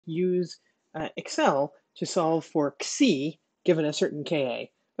use Excel to solve for ksee given a certain Ka.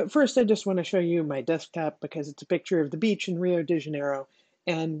 But first, I just want to show you my desktop because it's a picture of the beach in Rio de Janeiro.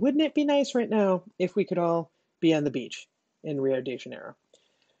 And wouldn't it be nice right now if we could all be on the beach in Rio de Janeiro?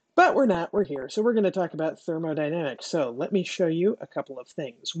 But we're not, we're here. So we're going to talk about thermodynamics. So let me show you a couple of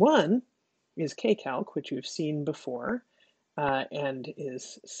things. One is kcalc, which you've seen before, and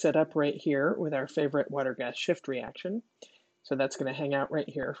is set up right here with our favorite water-gas shift reaction. So that's going to hang out right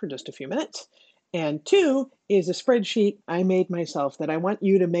here for just a few minutes. And two is a spreadsheet I made myself that I want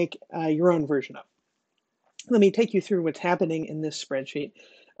you to make your own version of. Let me take you through what's happening in this spreadsheet.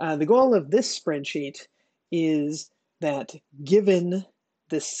 The goal of this spreadsheet is that given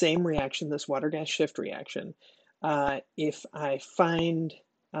this same reaction, this water gas shift reaction, if I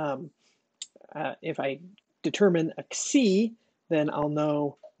determine a ksee, then I'll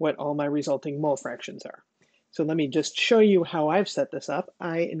know what all my resulting mole fractions are. So let me just show you how I've set this up.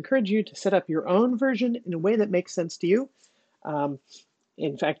 I encourage you to set up your own version in a way that makes sense to you.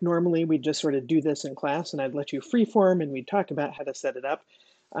 In fact, normally we'd just sort of do this in class and I'd let you freeform and we'd talk about how to set it up.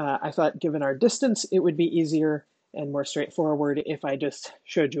 I thought given our distance, it would be easier and more straightforward if I just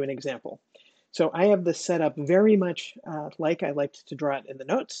showed you an example. So I have this set up very much like I liked to draw it in the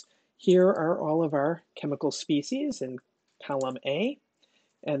notes. Here are all of our chemical species in column A.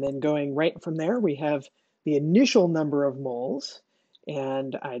 And then going right from there, we have the initial number of moles.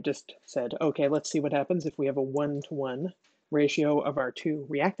 And I just said, okay, let's see what happens if we have a 1-to-1 ratio of our two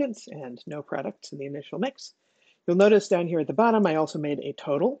reactants and no products in the initial mix. You'll notice down here at the bottom, I also made a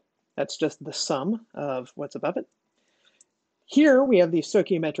total. That's just the sum of what's above it. Here we have the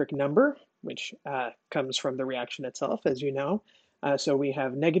stoichiometric number, which comes from the reaction itself, as you know. So we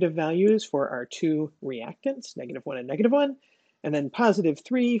have negative values for our two reactants, -1 and -1, and then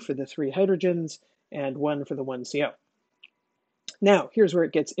 +3 for the 3 hydrogens and 1 for the 1 CO. Now, here's where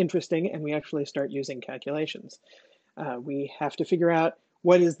it gets interesting and we actually start using calculations. We have to figure out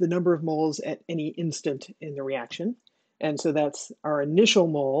what is the number of moles at any instant in the reaction. And so that's our initial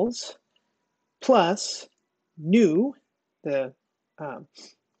moles plus nu, the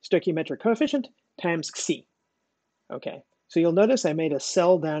stoichiometric coefficient, times ksee. Okay, so you'll notice I made a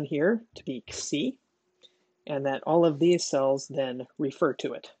cell down here to be ksee, and that all of these cells then refer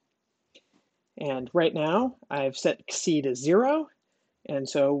to it. And right now, I've set ksee to 0, and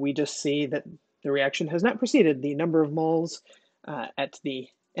so we just see that the reaction has not proceeded. The number of moles at the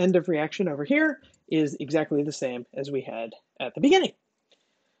end of reaction over here is exactly the same as we had at the beginning.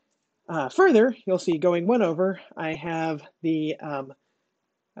 Further, you'll see going 1 over, I have the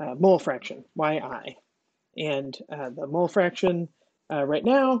mole fraction, yi. And the mole fraction right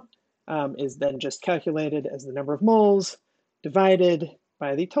now is then just calculated as the number of moles divided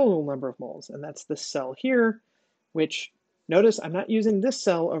by the total number of moles. And that's this cell here, which notice I'm not using this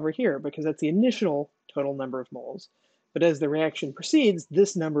cell over here because that's the initial total number of moles. But as the reaction proceeds,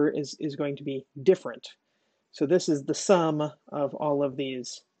 this number is going to be different. So this is the sum of all of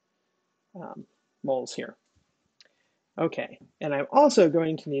these moles here. Okay, and I'm also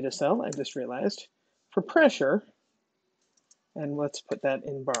going to need a cell, I just realized, for pressure. And let's put that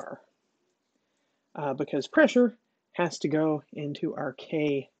in bar. Because pressure has to go into our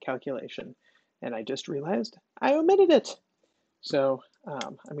K calculation. And I just realized I omitted it. So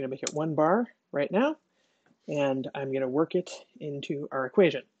I'm going to make it 1 bar right now, and I'm going to work it into our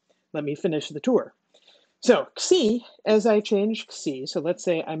equation. Let me finish the tour. So ksee, as I change ksee, so let's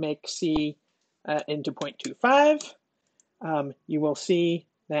say I make ksee into 0.25, you will see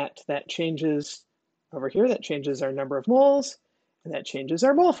that that changes over here, that changes our number of moles, and that changes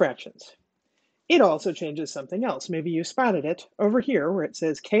our mole fractions. It also changes something else. Maybe you spotted it over here where it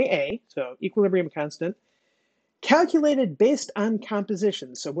says Ka, so equilibrium constant, calculated based on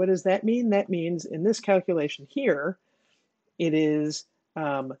composition. So what does that mean? That means in this calculation here, it is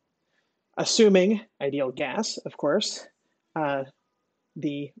assuming ideal gas, of course,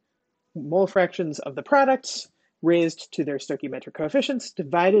 the mole fractions of the products raised to their stoichiometric coefficients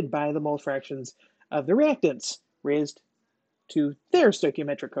divided by the mole fractions of the reactants raised to their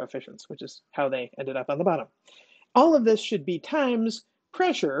stoichiometric coefficients, which is how they ended up on the bottom. All of this should be times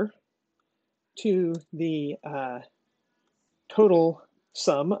pressure to the total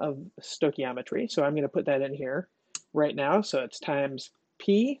sum of stoichiometry. So I'm going to put that in here right now. So it's times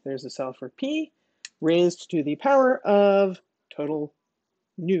P, there's a cell for P, raised to the power of total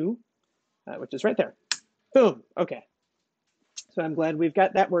nu, which is right there. Boom, okay. So I'm glad we've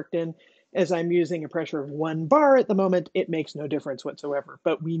got that worked in. As I'm using a pressure of 1 bar at the moment, it makes no difference whatsoever,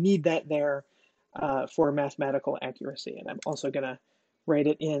 but we need that there for mathematical accuracy. And I'm also going to write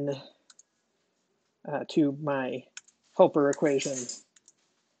it in to my helper equation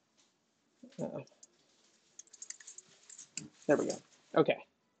Uh-oh. There we go. Okay,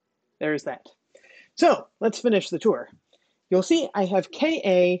 there's that. So let's finish the tour. You'll see I have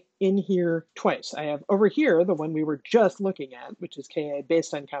Ka in here twice. I have over here the one we were just looking at, which is Ka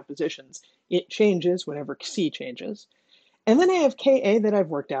based on compositions. It changes whenever ksee changes. And then I have Ka that I've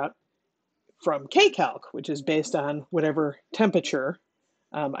worked out from kcalc, which is based on whatever temperature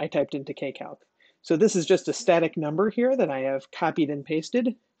I typed into kcalc. So this is just a static number here that I have copied and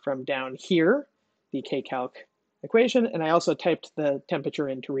pasted from down here, the kcalc equation, and I also typed the temperature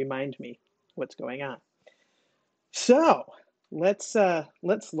in to remind me what's going on. So let's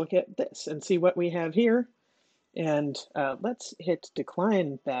look at this and see what we have here. And let's hit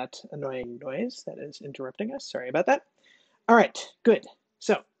decline that annoying noise that is interrupting us. Sorry about that. All right, good.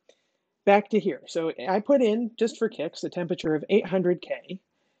 So back to here. So I put in, just for kicks, a temperature of 800 K.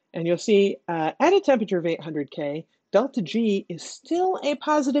 And you'll see at a temperature of 800 K, delta G is still a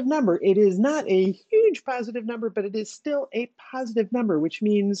positive number. It is not a huge positive number, but it is still a positive number, which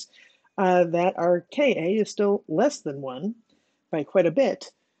means that our Ka is still less than 1 by quite a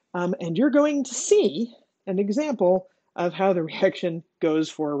bit. And you're going to see an example of how the reaction goes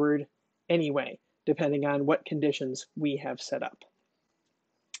forward anyway, depending on what conditions we have set up.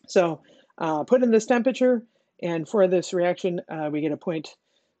 So put in this temperature, and for this reaction, we get a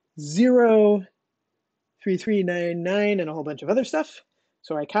 0.03399 and a whole bunch of other stuff.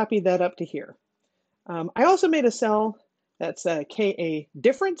 So I copied that up to here. I also made a cell that's a Ka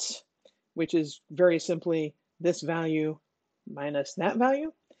difference, which is very simply this value minus that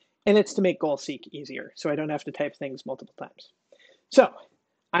value. And it's to make goal seek easier, so I don't have to type things multiple times. So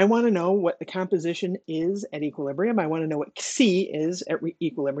I want to know what the composition is at equilibrium. I want to know what ksee is at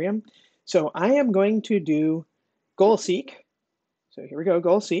equilibrium. So I am going to do goal seek. So here we go,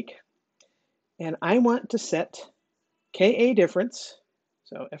 goal seek. And I want to set Ka difference,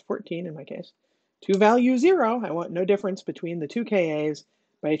 so F14 in my case, to value 0. I want no difference between the two Kas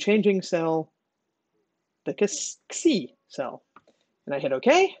by changing cell, the ksee cell. And I hit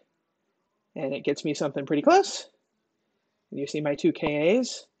OK, and it gets me something pretty close. And you see my two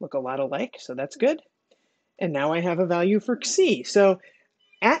Kas look a lot alike, so that's good. And now I have a value for ksee. So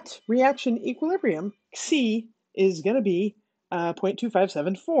at reaction equilibrium, ksee is going to be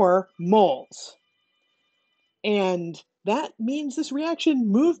 0.2574 moles. And that means this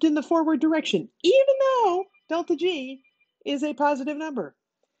reaction moved in the forward direction, even though delta G is a positive number.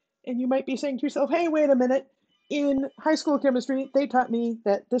 And you might be saying to yourself, hey, wait a minute. In high school chemistry, they taught me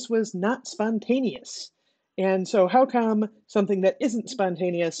that this was not spontaneous. And so how come something that isn't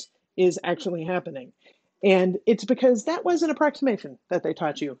spontaneous is actually happening? And it's because that was an approximation that they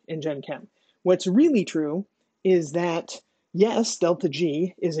taught you in Gen Chem. What's really true is that, yes, delta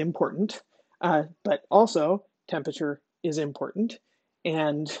G is important, but also temperature is important,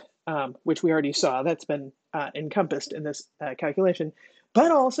 and which we already saw. That's been encompassed in this calculation.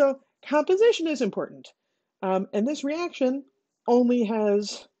 But also composition is important. And this reaction only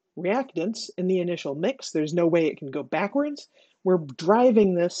has reactants in the initial mix. There's no way it can go backwards. We're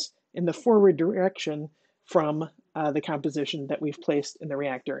driving this in the forward direction from the composition that we've placed in the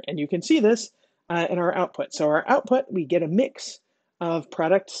reactor. And you can see this in our output. So our output, we get a mix of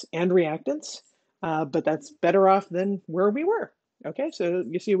products and reactants, but that's better off than where we were. Okay, so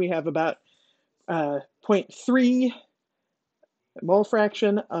you see we have about 0.3 mole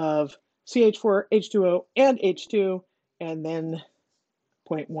fraction of CH4, H2O, and H2, and then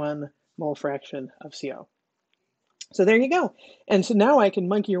 0.1 mole fraction of CO. So there you go. And so now I can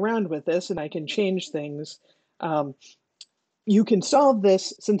monkey around with this and I can change things. You can solve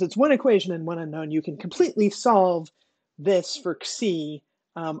this, since it's one equation and one unknown, you can completely solve this for ksee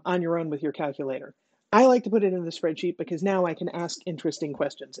on your own with your calculator. I like to put it in the spreadsheet because now I can ask interesting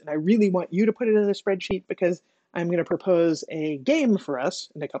questions. And I really want you to put it in the spreadsheet because I'm going to propose a game for us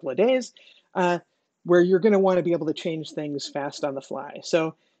in a couple of days where you're going to want to be able to change things fast on the fly.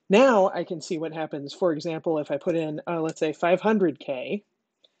 So now I can see what happens. For example, if I put in, let's say 500K,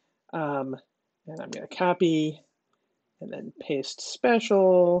 and I'm going to copy and then paste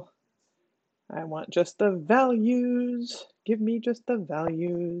special. I want just the values. Give me just the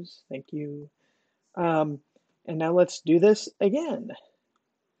values. Thank you. And now let's do this again.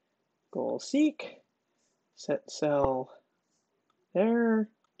 Goal seek, set cell there,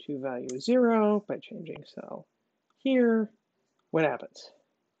 to value 0 by changing cell here. What happens?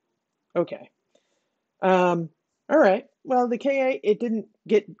 Okay. All right. Well, the Ka, it didn't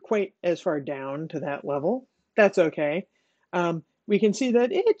get quite as far down to that level. That's okay. We can see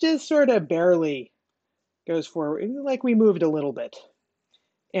that it just sort of barely goes forward, like we moved a little bit.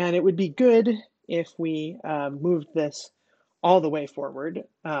 And it would be good if we moved this all the way forward.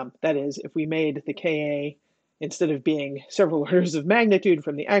 That is, if we made the Ka, instead of being several orders of magnitude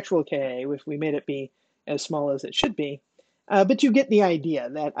from the actual Ka, if we made it be as small as it should be. But you get the idea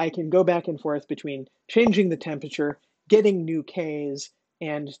that I can go back and forth between changing the temperature, getting new Ks,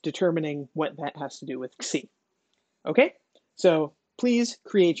 and determining what that has to do with ksee. Okay, so please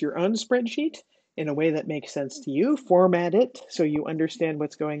create your own spreadsheet in a way that makes sense to you. Format it so you understand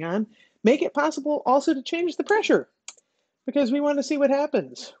what's going on. Make it possible also to change the pressure, because we want to see what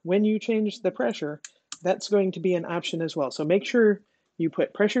happens when you change the pressure. That's going to be an option as well. So make sure you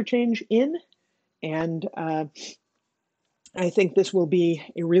put pressure change in, and I think this will be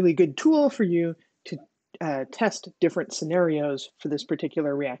a really good tool for you to test different scenarios for this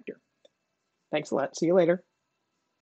particular reactor. Thanks a lot. See you later.